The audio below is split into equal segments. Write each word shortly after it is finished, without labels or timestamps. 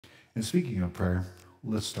And speaking of prayer,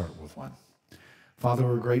 let's start with one. Father,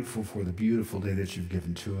 we're grateful for the beautiful day that you've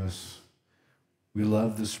given to us. We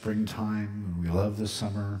love the springtime, and we love the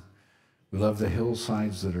summer. We love the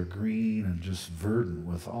hillsides that are green and just verdant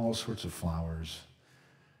with all sorts of flowers.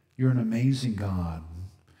 You're an amazing God,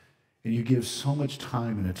 and you give so much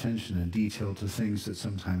time and attention and detail to things that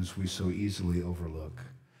sometimes we so easily overlook.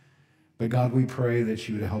 But God, we pray that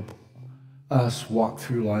you would help us walk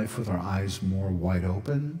through life with our eyes more wide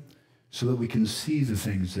open so that we can see the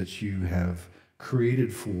things that you have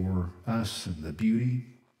created for us and the beauty.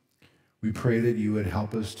 We pray that you would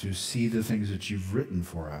help us to see the things that you've written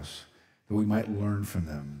for us, that we might learn from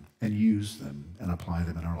them and use them and apply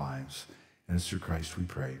them in our lives. And it's through Christ we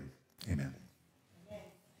pray. Amen.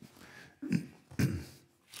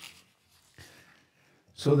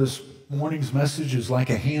 So this morning's message is like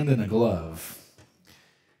a hand in a glove.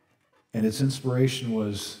 And its inspiration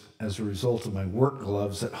was as a result of my work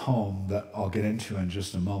gloves at home that I'll get into in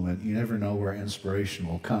just a moment. You never know where inspiration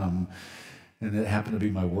will come, and it happened to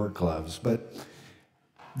be my work gloves. But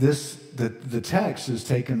the text is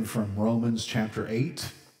taken from Romans chapter 8,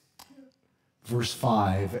 verse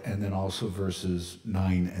 5, and then also verses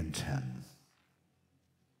 9 and 10.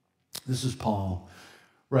 This is Paul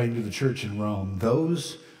writing to the church in Rome.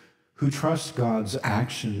 Those who trust God's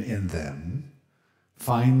action in them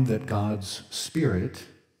find that God's Spirit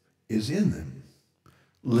is in them,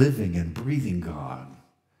 living and breathing God.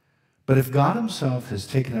 But if God himself has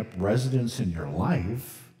taken up residence in your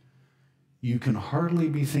life, you can hardly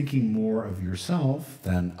be thinking more of yourself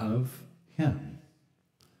than of him.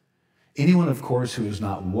 Anyone, of course, who has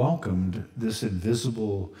not welcomed this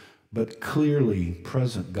invisible but clearly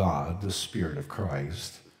present God, the Spirit of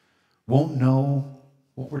Christ, won't know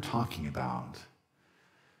what we're talking about.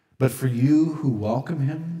 But for you who welcome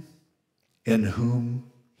him, in whom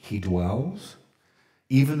he dwells,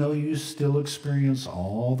 even though you still experience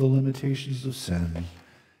all the limitations of sin,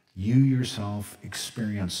 you yourself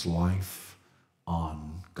experience life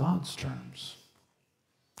on God's terms.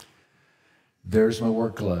 There's my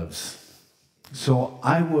work gloves. So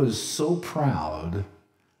I was so proud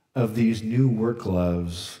of these new work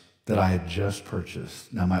gloves that I had just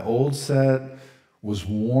purchased. Now, my old set was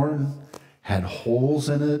worn, had holes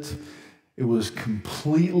in it. It was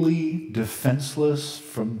completely defenseless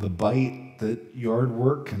from the bite that yard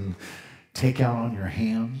work can take out on your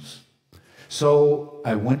hands. So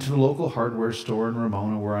I went to the local hardware store in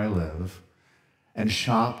Ramona where I live and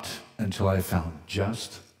shopped until I found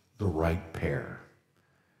just the right pair.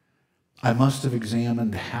 I must have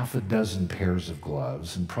examined half a dozen pairs of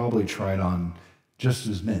gloves and probably tried on just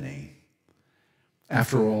as many.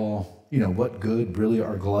 After all, what good really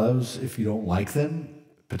are gloves if you don't like them,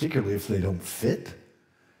 particularly if they don't fit?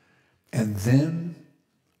 And then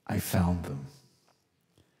I found them.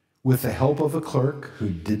 With the help of a clerk who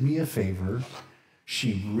did me a favor,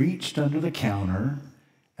 she reached under the counter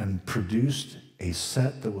and produced a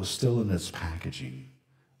set that was still in its packaging.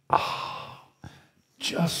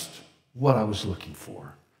 Just what I was looking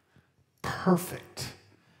for. Perfect.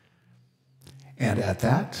 And at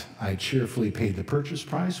that, I cheerfully paid the purchase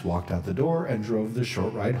price, walked out the door, and drove the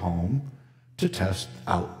short ride home to test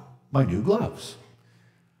out my new gloves.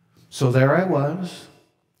 So there I was,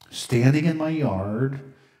 standing in my yard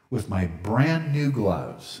with my brand new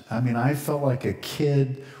gloves. I felt like a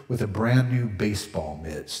kid with a brand new baseball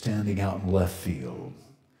mitt standing out in left field.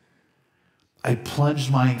 I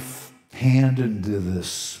plunged my hand into the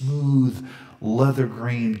smooth leather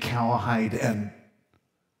grain cowhide and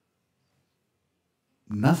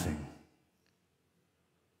nothing.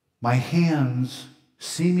 My hands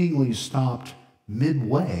seemingly stopped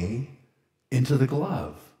midway into the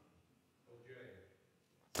glove.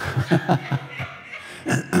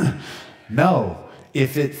 No,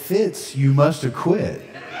 if it fits, you must have quit.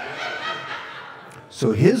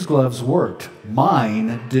 So his gloves worked.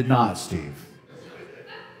 Mine did not, Steve.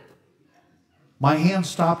 My hand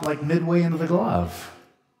stopped like midway into the glove.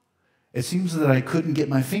 It seems that I couldn't get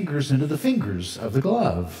my fingers into the fingers of the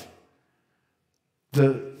glove.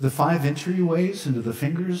 The 5 entryways into the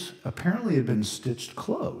fingers apparently had been stitched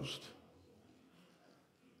closed.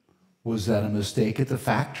 Was that a mistake at the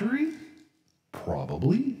factory?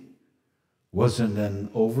 Probably. Was it an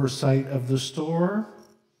oversight of the store?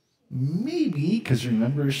 Maybe, because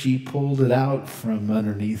remember, she pulled it out from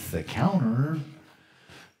underneath the counter.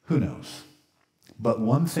 Who knows? But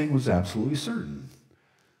one thing was absolutely certain.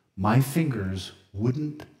 My fingers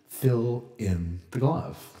wouldn't fill in the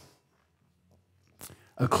glove.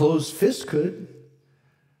 A closed fist could,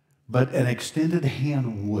 but an extended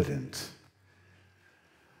hand wouldn't.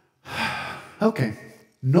 Okay,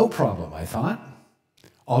 no problem, I thought.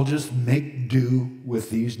 I'll just make do with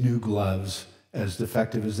these new gloves, as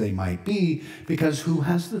defective as they might be, because who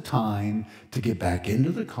has the time to get back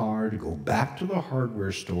into the car, to go back to the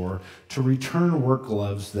hardware store, to return work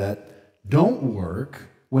gloves that don't work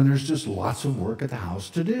when there's just lots of work at the house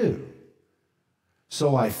to do?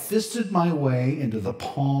 So I fisted my way into the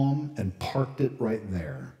palm and parked it right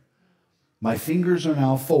there. My fingers are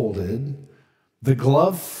now folded. The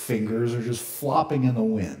glove fingers are just flopping in the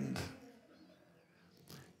wind.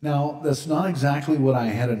 Now, that's not exactly what I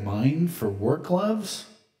had in mind for work gloves,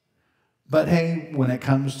 but hey, when it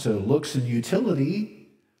comes to looks and utility,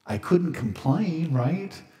 I couldn't complain,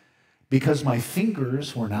 right? Because my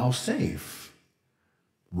fingers were now safe.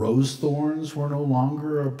 Rose thorns were no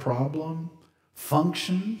longer a problem.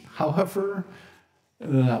 Function, however,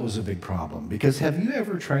 that was a big problem. Because have you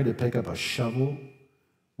ever tried to pick up a shovel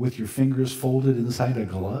with your fingers folded inside a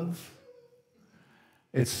glove?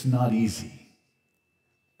 It's not easy.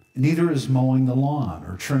 Neither is mowing the lawn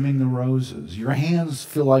or trimming the roses. Your hands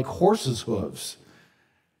feel like horses' hooves.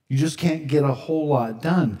 You just can't get a whole lot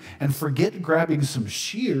done. And forget grabbing some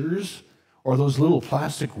shears or those little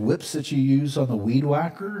plastic whips that you use on the weed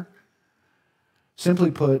whacker.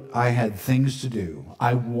 Simply put, I had things to do.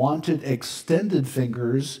 I wanted extended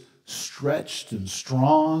fingers, stretched and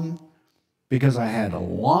strong, because I had a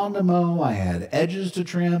lawn to mow, I had edges to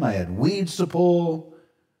trim, I had weeds to pull.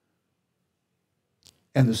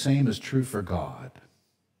 And the same is true for God.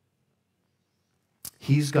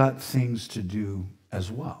 He's got things to do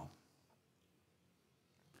as well.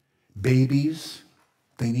 Babies,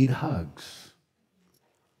 they need hugs.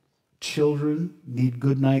 Children need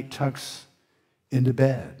goodnight tucks into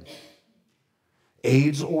bed.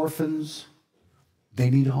 AIDS orphans, they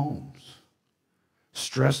need homes.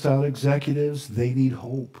 Stressed out executives, they need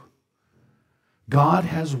hope. God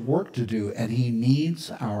has work to do, and he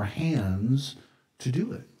needs our hands to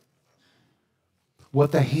do it.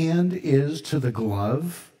 What the hand is to the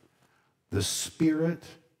glove, the Spirit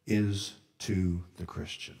is to the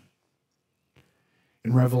Christian.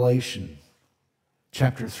 In Revelation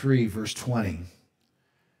chapter 3, verse 20,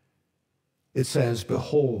 it says,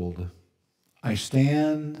 "Behold, I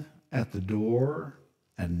stand at the door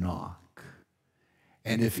and knock.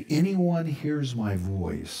 And if anyone hears my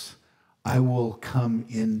voice, I will come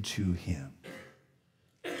into him."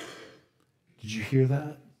 Did you hear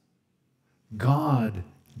that? God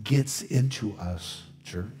gets into us,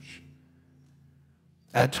 church.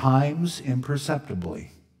 At times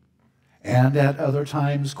imperceptibly, and at other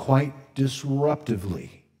times quite disruptively.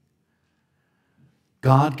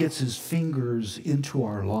 God gets his fingers into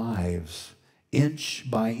our lives, inch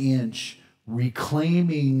by inch,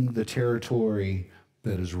 reclaiming the territory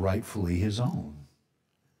that is rightfully his own.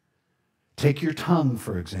 Take your tongue,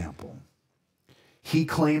 for example. He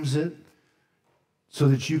claims it so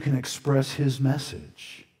that you can express his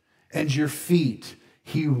message. And your feet,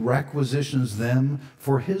 he requisitions them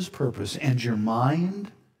for his purpose. And your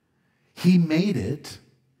mind, he made it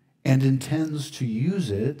and intends to use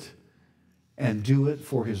it and do it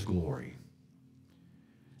for his glory.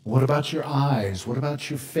 What about your eyes? What about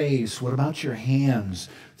your face? What about your hands?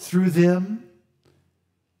 Through them,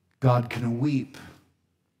 God can weep.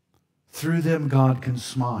 Through them, God can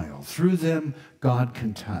smile. Through them, God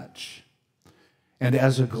can touch. And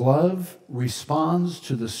as a glove responds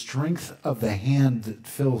to the strength of the hand that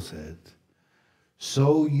fills it,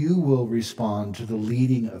 so you will respond to the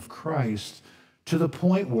leading of Christ to the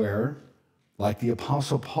point where, like the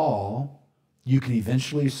Apostle Paul, you can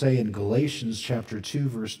eventually say in Galatians chapter 2,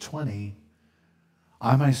 verse 20,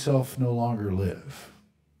 "I myself no longer live.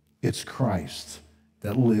 It's Christ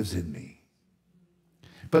that lives in me."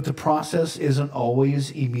 But the process isn't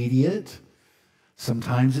always immediate.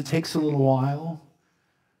 Sometimes it takes a little while.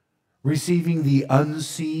 Receiving the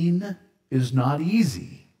unseen is not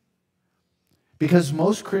easy. Because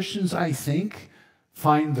most Christians, I think,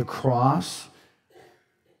 find the cross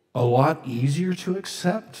a lot easier to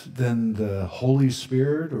accept than the Holy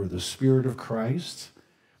Spirit or the Spirit of Christ.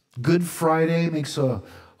 Good Friday makes a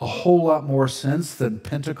whole lot more sense than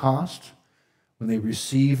Pentecost when they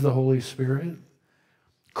receive the Holy Spirit.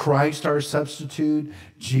 Christ, our substitute,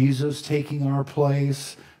 Jesus taking our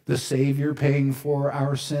place, the Savior paying for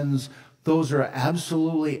our sins, those are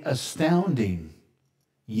absolutely astounding,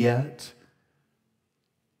 yet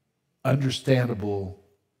understandable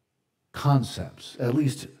concepts, at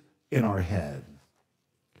least in our head.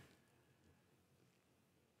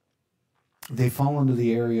 They fall into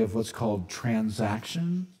the area of what's called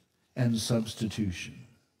transaction and substitution.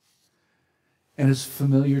 And it's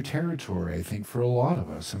familiar territory, I think, for a lot of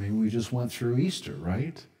us. I mean, we just went through Easter,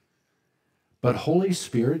 right? But Holy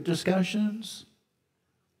Spirit discussions,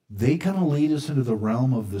 they kind of lead us into the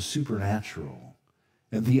realm of the supernatural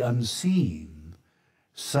and the unseen,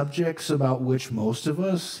 subjects about which most of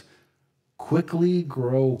us quickly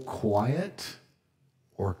grow quiet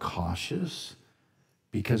or cautious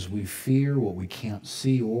because we fear what we can't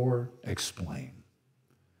see or explain.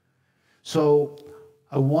 So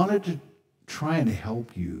I wanted to try and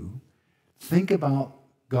help you think about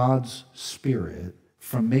God's Spirit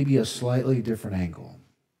from maybe a slightly different angle.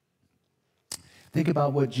 Think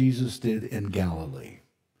about what Jesus did in Galilee.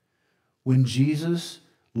 When Jesus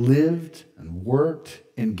lived and worked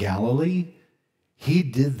in Galilee, he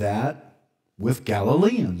did that with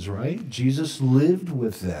Galileans, right? Jesus lived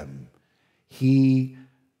with them. He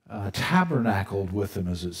tabernacled with them,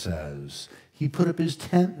 as it says. He put up his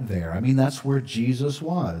tent there. I mean, that's where Jesus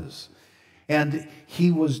was. And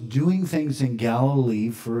he was doing things in Galilee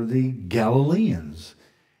for the Galileans.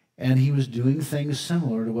 And he was doing things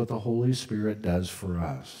similar to what the Holy Spirit does for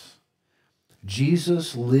us.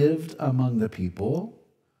 Jesus lived among the people.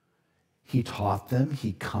 He taught them,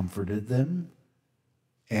 he comforted them,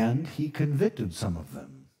 and he convicted some of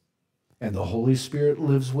them. And the Holy Spirit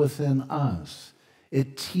lives within us.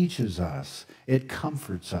 It teaches us, it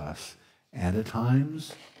comforts us, and at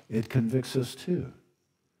times it convicts us too.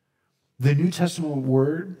 The New Testament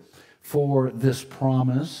word for this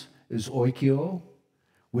promise is oikio,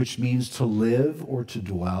 which means to live or to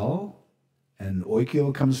dwell. And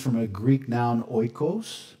oikio comes from a Greek noun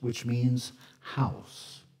oikos, which means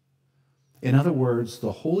house. In other words,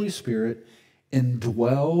 the Holy Spirit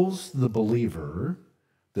indwells the believer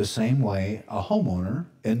the same way a homeowner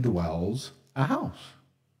indwells a house.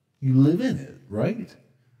 You live in it, right?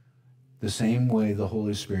 The same way the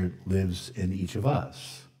Holy Spirit lives in each of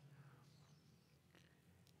us.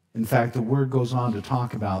 In fact, the word goes on to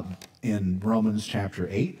talk about in Romans chapter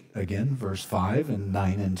 8, again, verse 5 and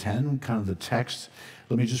 9 and 10, kind of the text.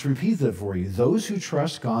 Let me just repeat that for you. Those who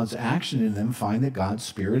trust God's action in them find that God's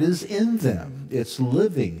Spirit is in them. It's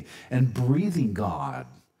living and breathing God.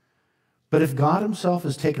 But if God himself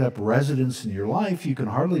has taken up residence in your life, you can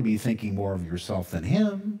hardly be thinking more of yourself than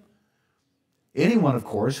him. Anyone, of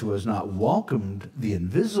course, who has not welcomed the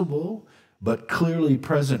invisible but clearly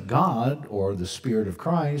present God, or the Spirit of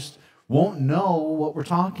Christ, won't know what we're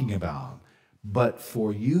talking about. But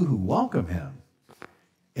for you who welcome him,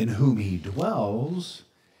 in whom he dwells,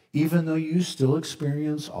 even though you still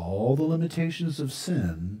experience all the limitations of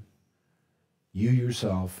sin, you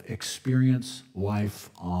yourself experience life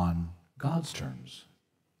on God's terms.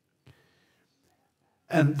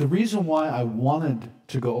 And the reason why I wanted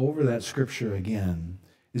to go over that scripture again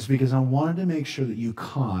is because I wanted to make sure that you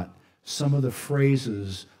caught some of the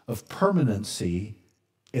phrases of permanency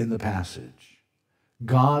in the passage.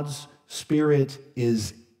 God's Spirit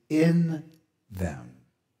is in them.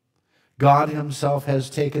 God himself has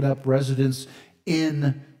taken up residence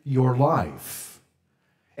in your life,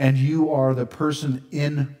 and you are the person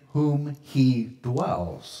in whom he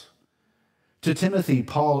dwells. To Timothy,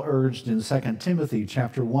 Paul urged in 2 Timothy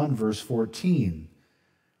chapter 1, verse 14,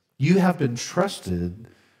 you have been trusted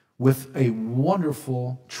with a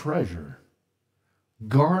wonderful treasure.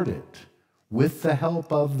 Guard it with the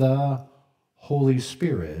help of the Holy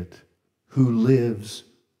Spirit who lives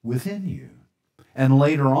within you. And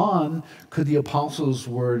later on, could the apostles'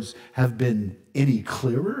 words have been any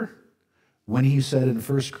clearer? When he said in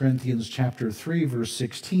 1 Corinthians chapter 3, verse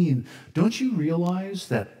 16, don't you realize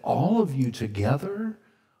that all of you together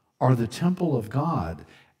are the temple of God,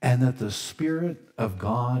 and that the Spirit of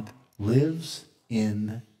God lives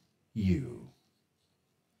in you?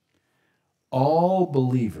 All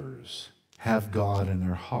believers have God in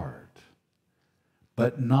their heart,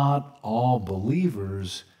 but not all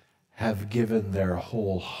believers have given their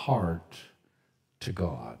whole heart to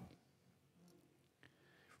God.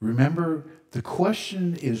 Remember, the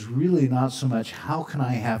question is really not so much how can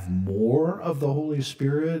I have more of the Holy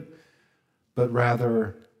Spirit, but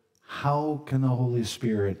rather how can the Holy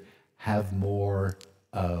Spirit have more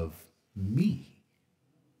of me?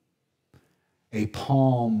 A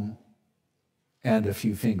palm and a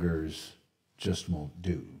few fingers just won't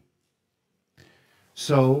do.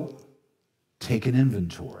 So take an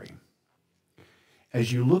inventory.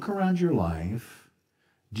 As you look around your life,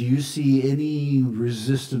 do you see any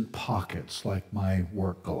resistant pockets like my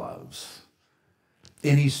work gloves?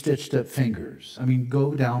 Any stitched up fingers? I mean,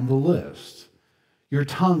 go down the list. Your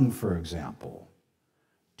tongue, for example.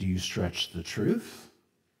 Do you stretch the truth?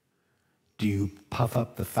 Do you puff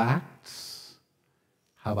up the facts?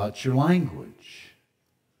 How about your language?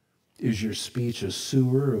 Is your speech a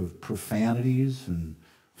sewer of profanities and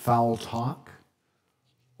foul talk?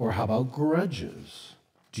 Or how about grudges?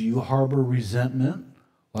 Do you harbor resentment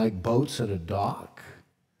like boats at a dock?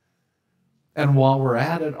 And while we're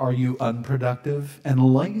at it, are you unproductive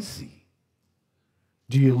and lazy?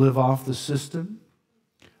 Do you live off the system,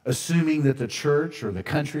 assuming that the church or the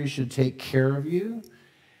country should take care of you?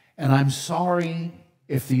 And I'm sorry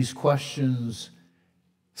if these questions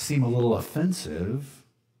seem a little offensive,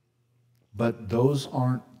 but those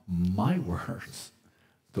aren't my words.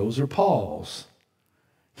 Those are Paul's.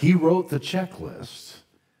 He wrote the checklist.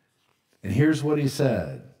 And here's what he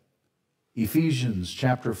said. Ephesians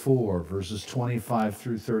chapter 4, verses 25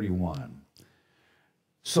 through 31.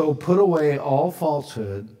 So put away all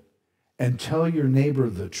falsehood and tell your neighbor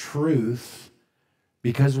the truth,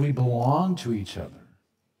 because we belong to each other.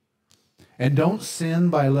 And don't sin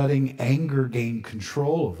by letting anger gain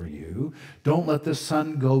control over you. Don't let the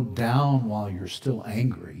sun go down while you're still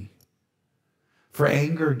angry. For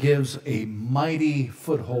anger gives a mighty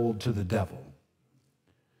foothold to the devil.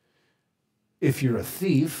 If you're a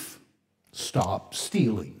thief, stop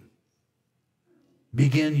stealing.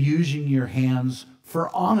 Begin using your hands for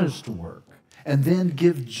honest work, and then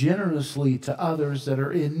give generously to others that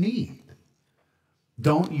are in need.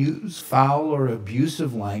 Don't use foul or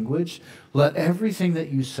abusive language. Let everything that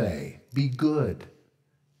you say be good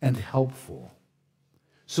and helpful,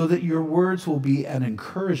 so that your words will be an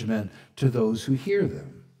encouragement to those who hear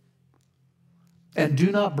them. And do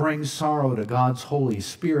not bring sorrow to God's Holy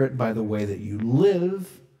Spirit by the way that you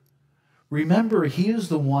live. Remember, He is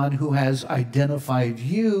the one who has identified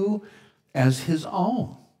you as His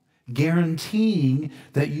own, guaranteeing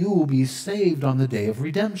that you will be saved on the day of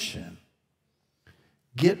redemption.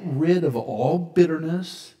 Get rid of all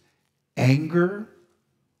bitterness, anger,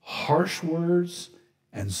 harsh words,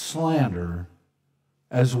 and slander,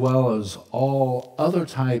 as well as all other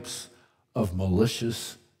types of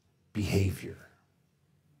malicious behavior.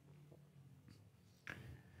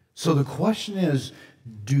 So the question is,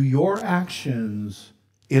 do your actions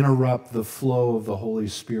interrupt the flow of the Holy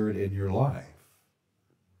Spirit in your life?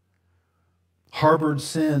 Harbored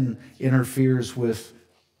sin interferes with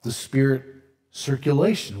the Spirit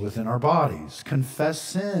circulation within our bodies. Confessed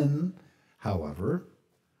sin, however,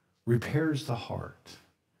 repairs the heart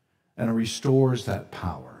and restores that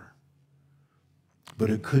power. But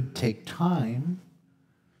it could take time,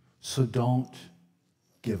 so don't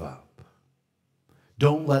give up.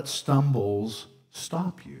 Don't let stumbles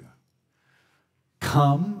stop you.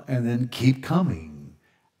 Come and then keep coming.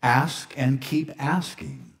 Ask and keep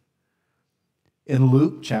asking. In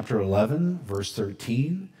Luke chapter 11, verse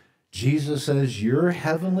 13, Jesus says, your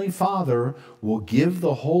heavenly Father will give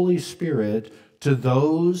the Holy Spirit to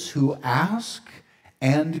those who ask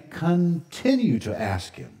and continue to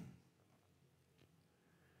ask Him.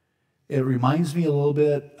 It reminds me a little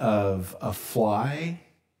bit of a fly,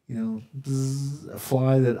 a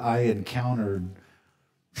fly that I encountered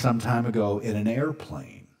some time ago in an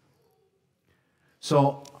airplane.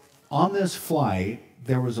 So on this flight,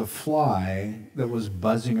 there was a fly that was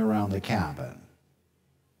buzzing around the cabin.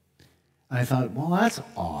 And I thought, well, that's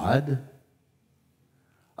odd.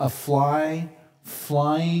 A fly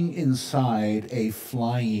flying inside a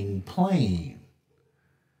flying plane.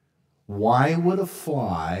 Why would a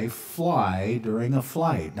fly fly during a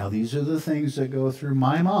flight? Now, these are the things that go through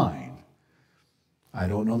my mind. I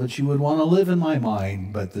don't know that you would want to live in my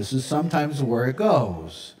mind, but this is sometimes where it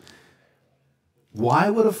goes. Why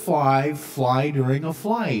would a fly fly during a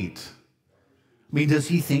flight? I mean, does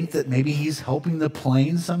he think that maybe he's helping the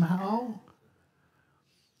plane somehow?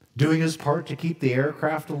 Doing his part to keep the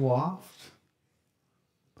aircraft aloft?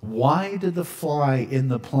 Why did the fly in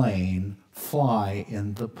the plane fly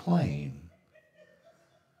in the plane?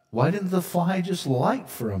 Why didn't the fly just light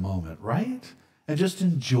for a moment, right? And just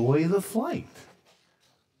enjoy the flight?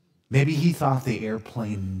 Maybe he thought the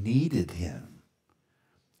airplane needed him.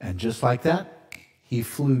 And just like that, he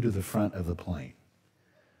flew to the front of the plane.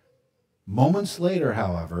 Moments later,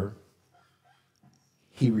 however,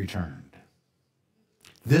 he returned.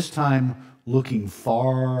 This time looking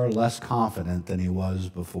far less confident than he was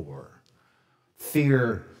before.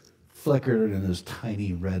 Fear flickered in his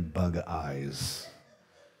tiny red bug eyes.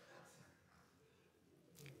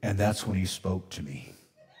 And that's when he spoke to me.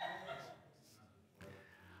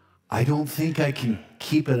 I don't think I can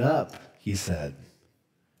keep it up, he said.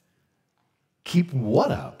 Keep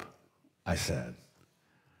what up? I said.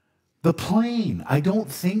 The plane. I don't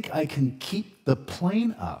think I can keep the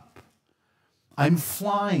plane up. I'm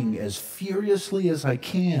flying as furiously as I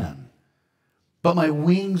can, but my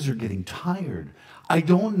wings are getting tired. I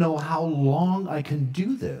don't know how long I can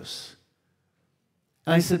do this.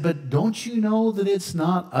 And I said, but don't you know that it's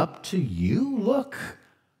not up to you? Look,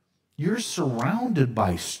 you're surrounded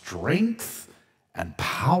by strength and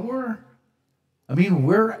power. I mean,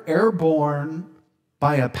 we're airborne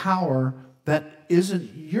by a power that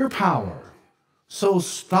isn't your power. So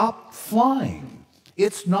stop flying.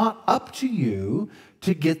 It's not up to you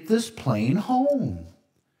to get this plane home.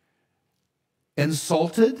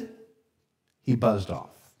 Insulted, he buzzed off.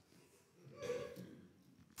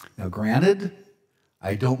 Now, granted,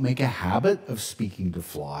 I don't make a habit of speaking to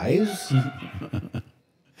flies,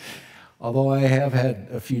 although I have had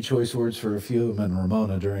a few choice words for a few of them in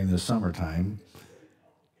Ramona during the summertime.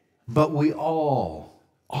 But we all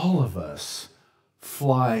of us,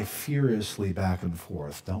 fly furiously back and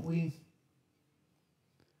forth, don't we?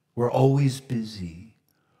 We're always busy,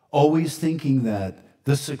 always thinking that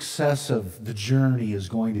the success of the journey is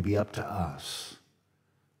going to be up to us.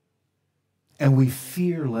 And we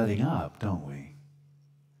fear letting up, don't we?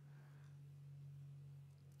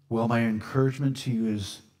 Well, my encouragement to you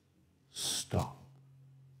is stop.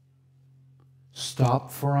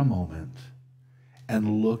 Stop for a moment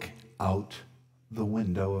and look out the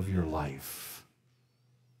window of your life.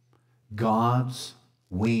 God's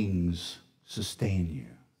wings sustain you.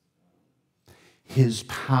 His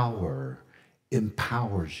power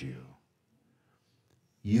empowers you.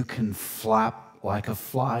 You can flap like a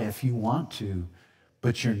fly if you want to,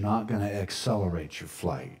 but you're not going to accelerate your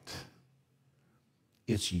flight.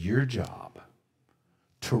 It's your job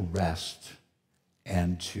to rest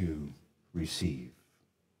and to receive.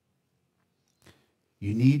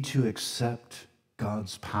 You need to accept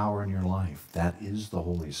God's power in your life. That is the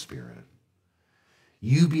Holy Spirit.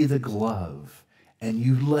 You be the glove, and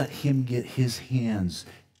you let him get his hands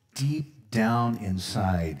deep down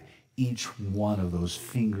inside each one of those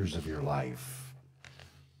fingers of your life.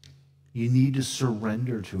 You need to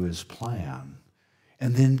surrender to his plan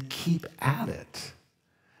and then keep at it.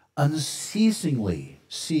 Unceasingly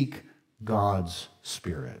seek God's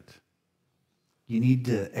Spirit. You need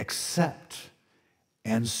to accept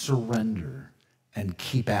and surrender and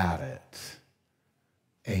keep at it.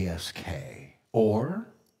 ASK. Or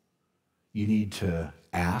you need to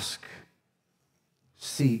ask,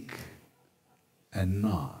 seek, and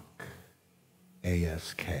knock.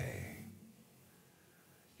 ASK.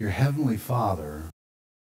 Your Heavenly Father,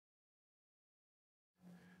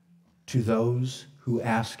 to those who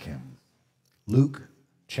ask him. Luke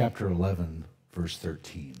chapter 11, verse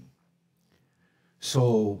 13.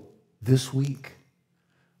 So this week,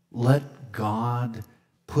 let God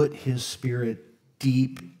put his Spirit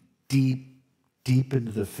deep, deep, deep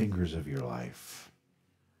into the fingers of your life.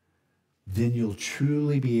 Then you'll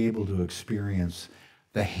truly be able to experience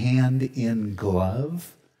the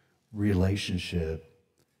hand-in-glove relationship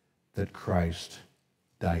that Christ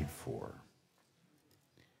died for.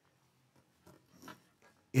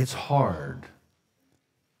 It's hard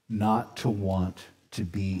not to want to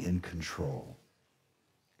be in control.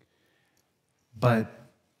 But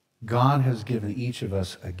God has given each of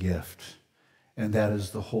us a gift, and that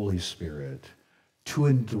is the Holy Spirit, to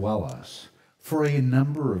indwell us for a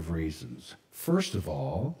number of reasons. First of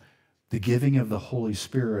all, the giving of the Holy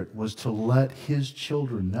Spirit was to let his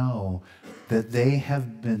children know that they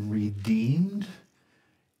have been redeemed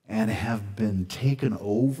and have been taken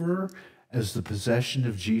over as the possession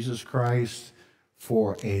of Jesus Christ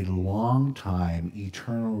for a long time,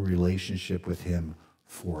 eternal relationship with him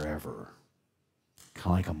forever.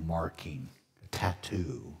 Kind of like a marking, a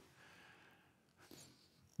tattoo.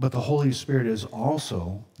 But the Holy Spirit is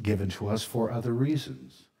also given to us for other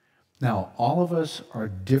reasons. Now, all of us are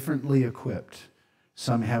differently equipped.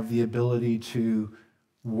 Some have the ability to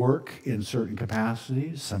work in certain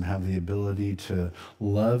capacities. Some have the ability to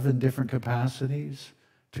love in different capacities,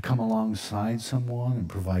 to come alongside someone and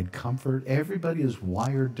provide comfort. Everybody is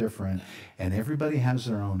wired different, and everybody has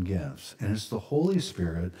their own gifts. And it's the Holy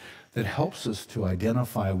Spirit that helps us to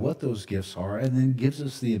identify what those gifts are and then gives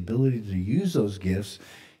us the ability to use those gifts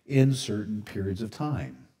in certain periods of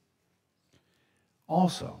time.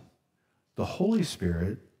 Also, the Holy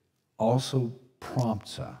Spirit also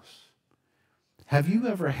prompts us. Have you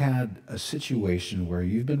ever had a situation where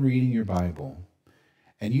you've been reading your Bible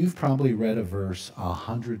and you've probably read a verse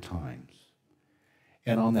 100 times,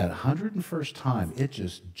 and on that 101st time, it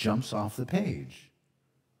just jumps off the page?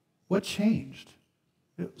 What changed?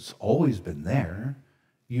 It's always been there.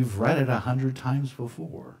 You've read it 100 times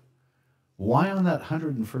before. Why on that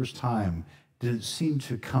 101st time did it seem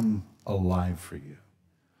to come alive for you?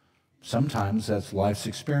 Sometimes that's life's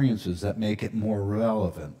experiences that make it more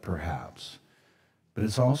relevant, perhaps. But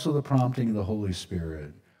it's also the prompting of the Holy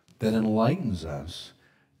Spirit that enlightens us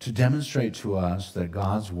to demonstrate to us that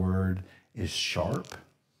God's word is sharp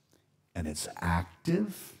and it's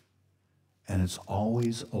active and it's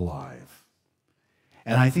always alive.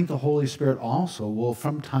 And I think the Holy Spirit also will,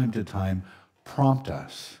 from time to time, prompt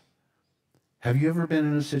us. Have you ever been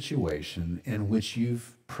in a situation in which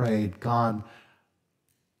you've prayed, God,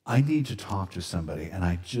 I need to talk to somebody, and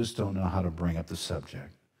I just don't know how to bring up the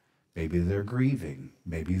subject? Maybe they're grieving.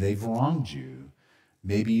 Maybe they've wronged you.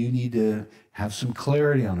 Maybe you need to have some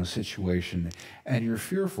clarity on a situation, and you're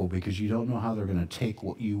fearful because you don't know how they're going to take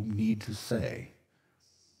what you need to say.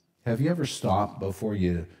 Have you ever stopped before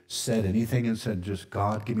you said anything and said, just,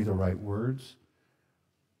 God, give me the right words?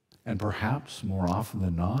 And perhaps more often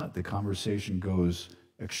than not, the conversation goes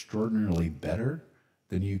extraordinarily better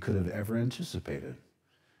than you could have ever anticipated.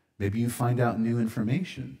 Maybe you find out new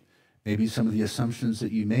information. Maybe some of the assumptions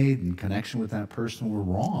that you made in connection with that person were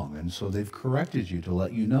wrong, and so they've corrected you to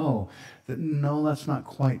let you know that, no, that's not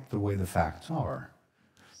quite the way the facts are.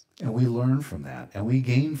 And we learn from that, and we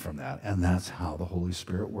gain from that, and that's how the Holy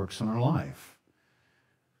Spirit works in our life.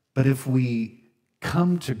 But if we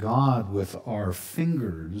come to God with our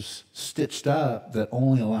fingers stitched up that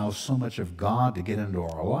only allows so much of God to get into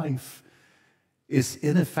our life, it's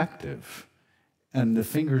ineffective. And the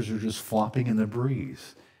fingers are just flopping in the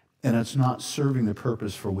breeze. And it's not serving the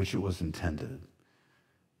purpose for which it was intended.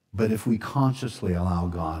 But if we consciously allow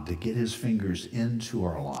God to get his fingers into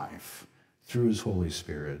our life through his Holy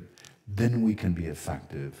Spirit, then we can be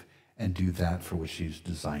effective and do that for which he's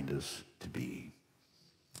designed us to be.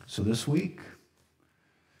 So this week,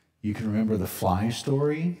 you can remember the fly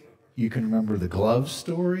story. You can remember the glove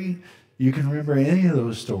story. You can remember any of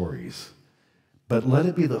those stories. But let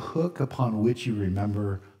it be the hook upon which you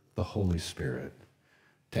remember the Holy Spirit.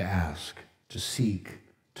 To ask, to seek,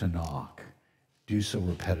 to knock. Do so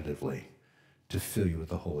repetitively to fill you with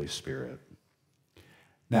the Holy Spirit.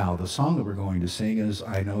 Now, the song that we're going to sing is,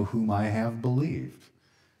 I Know Whom I Have Believed.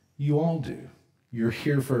 You all do. You're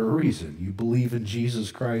here for a reason. You believe in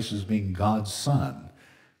Jesus Christ as being God's Son,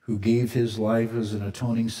 who gave his life as an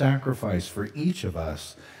atoning sacrifice for each of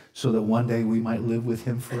us so that one day we might live with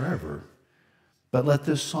him forever. But let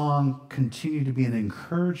this song continue to be an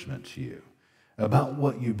encouragement to you about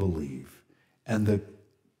what you believe and the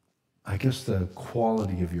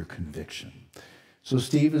quality of your conviction. So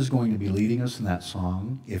Steve is going to be leading us in that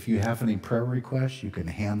song. If you have any prayer requests, you can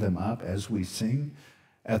hand them up as we sing.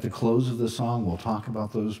 At the close of the song, we'll talk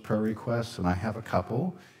about those prayer requests, and I have a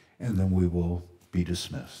couple, and then we will be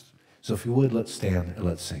dismissed. So if you would, let's stand and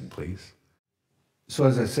let's sing, please. So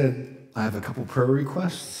as I said, I have a couple prayer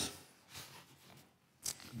requests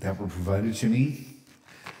that were provided to me.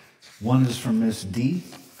 One is from Miss D.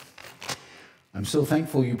 I'm so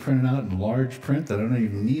thankful you printed out in large print that I don't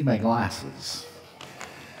even need my glasses.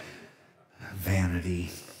 Vanity.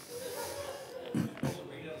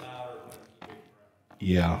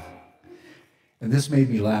 Yeah. And this made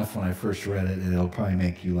me laugh when I first read it, and it'll probably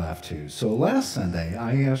make you laugh too. So last Sunday,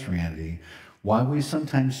 I asked Randy why we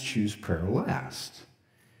sometimes choose prayer last.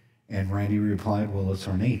 And Randy replied, well, it's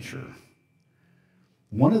our nature.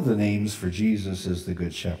 One of the names for Jesus is the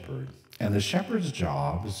Good Shepherd. And the shepherd's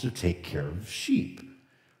job is to take care of sheep.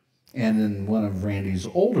 And in one of Randy's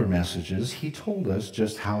older messages, he told us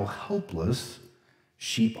just how helpless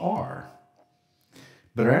sheep are.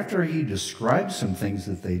 But after he described some things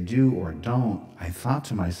that they do or don't, I thought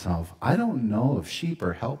to myself, I don't know if sheep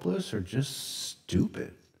are helpless or just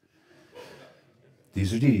stupid.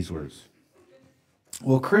 These are Dee Dee's words.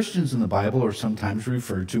 Well, Christians in the Bible are sometimes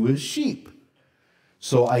referred to as sheep.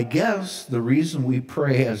 So I guess the reason we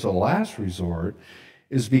pray as a last resort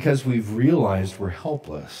is because we've realized we're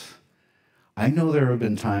helpless. I know there have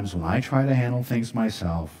been times when I try to handle things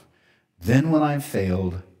myself. Then when I've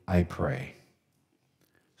failed, I pray.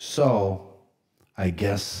 So I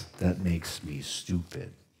guess that makes me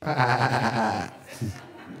stupid.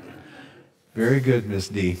 Very good, Miss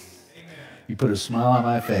D. You put a smile on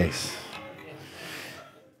my face.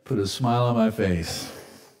 Put a smile on my face.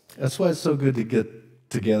 That's why it's so good to get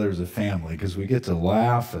together as a family, because we get to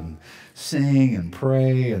laugh and sing and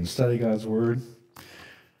pray and study God's Word.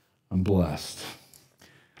 I'm blessed.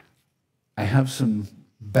 I have some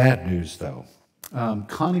bad news, though.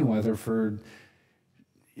 Connie Weatherford,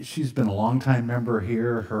 she's been a longtime member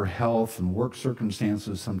here. Her health and work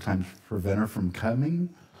circumstances sometimes prevent her from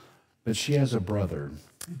coming, but she has a brother,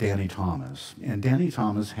 Danny Thomas. And Danny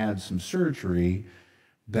Thomas had some surgery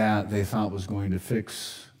that they thought was going to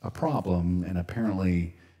fix a problem, and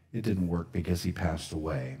apparently it didn't work because he passed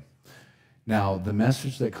away. Now, the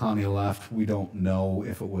message that Connie left, we don't know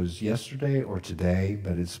if it was yesterday or today,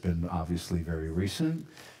 but it's been obviously very recent.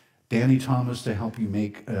 Danny Thomas, to help you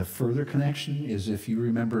make a further connection, is if you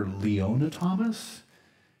remember Leona Thomas.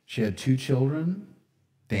 She had 2 children,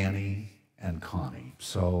 Danny and Connie.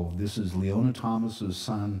 So this is Leona Thomas's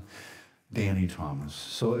son, Danny Thomas.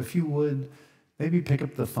 So if you would, maybe pick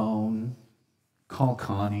up the phone, call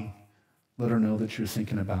Connie, let her know that you're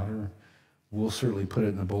thinking about her. We'll certainly put it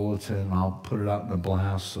in the bulletin. I'll put it out in the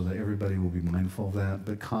blast so that everybody will be mindful of that.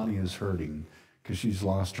 But Connie is hurting because she's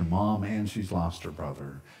lost her mom and she's lost her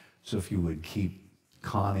brother. So if you would keep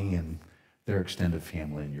Connie and their extended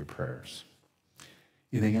family in your prayers.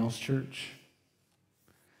 Anything else, church?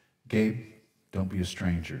 Gabe, don't be a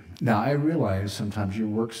stranger. Now, I realize sometimes your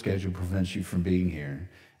work schedule prevents you from being here.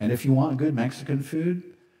 And if you want good Mexican food,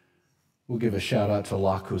 we'll give a shout out to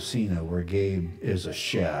La Cocina, where Gabe is a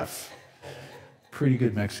chef. Pretty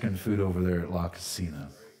good Mexican food over there at La Cocina.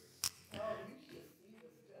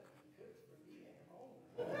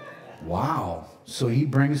 Wow. So he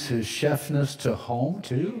brings his chefness to home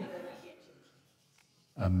too?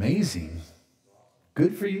 Amazing.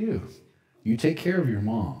 Good for you. You take care of your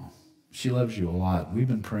mom. She loves you a lot. We've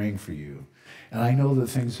been praying for you. And I know that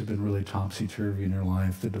things have been really topsy-turvy in your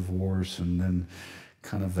life, the divorce, and then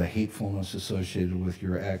kind of the hatefulness associated with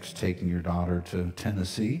your ex taking your daughter to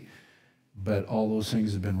Tennessee. But all those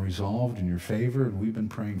things have been resolved in your favor, and we've been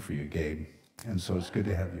praying for you, Gabe. And so it's good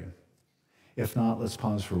to have you. If not, let's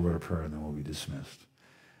pause for a word of prayer, and then we'll be dismissed.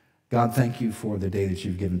 God, thank you for the day that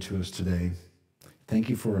you've given to us today. Thank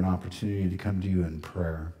you for an opportunity to come to you in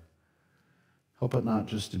prayer. Help it not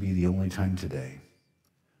just to be the only time today.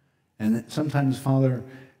 And sometimes, Father,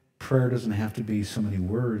 prayer doesn't have to be so many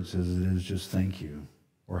words as it is just thank you,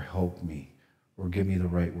 or help me, or give me the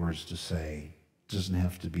right words to say. It doesn't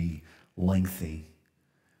have to be lengthy.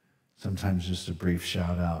 Sometimes just a brief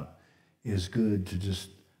shout out is good to just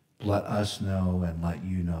let us know and let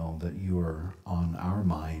you know that you are on our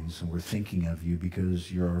minds and we're thinking of you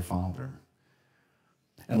because you're our Father.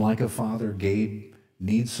 And like a father, Gabe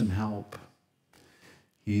needs some help.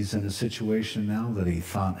 He's in a situation now that he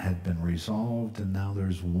thought had been resolved, and now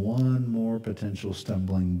there's one more potential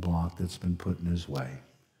stumbling block that's been put in his way.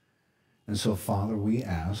 And so, Father, we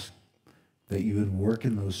ask that you would work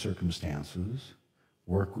in those circumstances,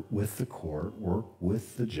 work with the court, work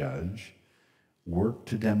with the judge, work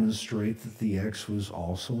to demonstrate that the ex was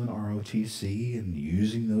also an ROTC and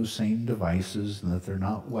using those same devices, and that they're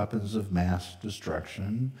not weapons of mass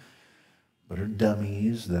destruction, but are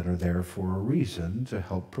dummies that are there for a reason to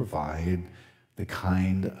help provide the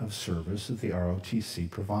kind of service that the ROTC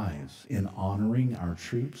provides in honoring our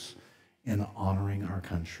troops, in honoring our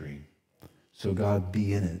country. So God,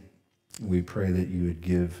 be in it. We pray that you would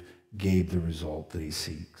give Gabe the result that he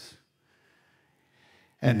seeks.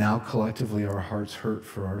 And now collectively our hearts hurt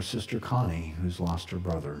for our sister Connie, who's lost her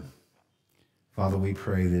brother. Father, we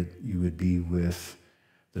pray that you would be with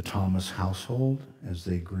the Thomas household as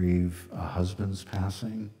they grieve a husband's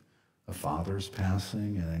passing, a father's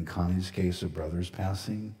passing, and in Connie's case, a brother's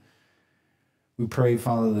passing. We pray,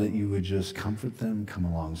 Father, that you would just comfort them, come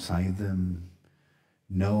alongside them,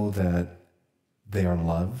 know that they are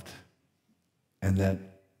loved, and that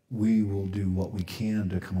we will do what we can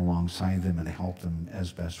to come alongside them and help them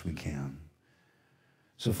as best we can.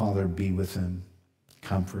 So, Father, be with them,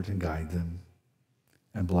 comfort and guide them,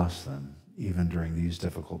 and bless them, even during these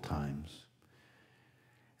difficult times.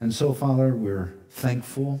 And so, Father, we're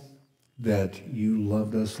thankful that you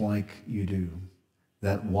loved us like you do,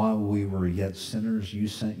 that while we were yet sinners, you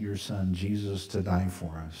sent your Son, Jesus, to die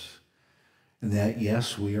for us. And that,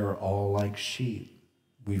 yes, we are all like sheep.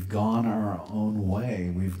 We've gone our own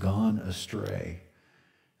way. We've gone astray.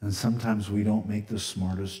 And sometimes we don't make the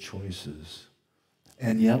smartest choices.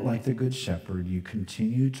 And yet, like the Good Shepherd, you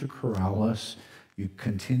continue to corral us. You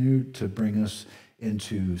continue to bring us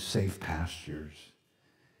into safe pastures.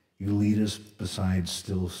 You lead us beside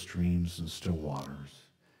still streams and still waters.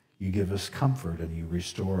 You give us comfort and you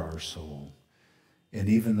restore our soul. And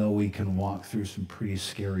even though we can walk through some pretty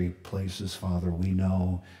scary places, Father, we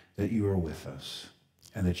know that you are with us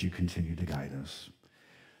and that you continue to guide us.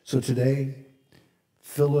 So today,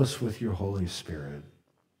 fill us with your Holy Spirit.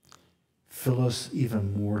 Fill us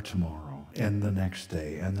even more tomorrow and the next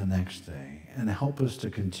day and the next day. And help us to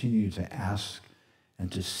continue to ask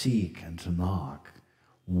and to seek and to knock,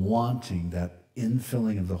 wanting that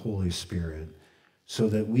infilling of the Holy Spirit so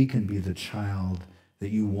that we can be the child that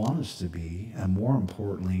you want us to be, and more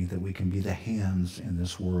importantly, that we can be the hands in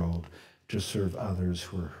this world to serve others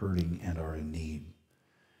who are hurting and are in need.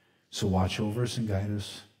 So watch over us and guide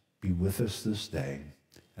us. Be with us this day.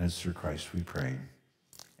 And it's through Christ we pray.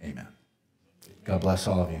 Amen. God bless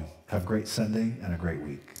all of you. Have a great Sunday and a great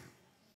week.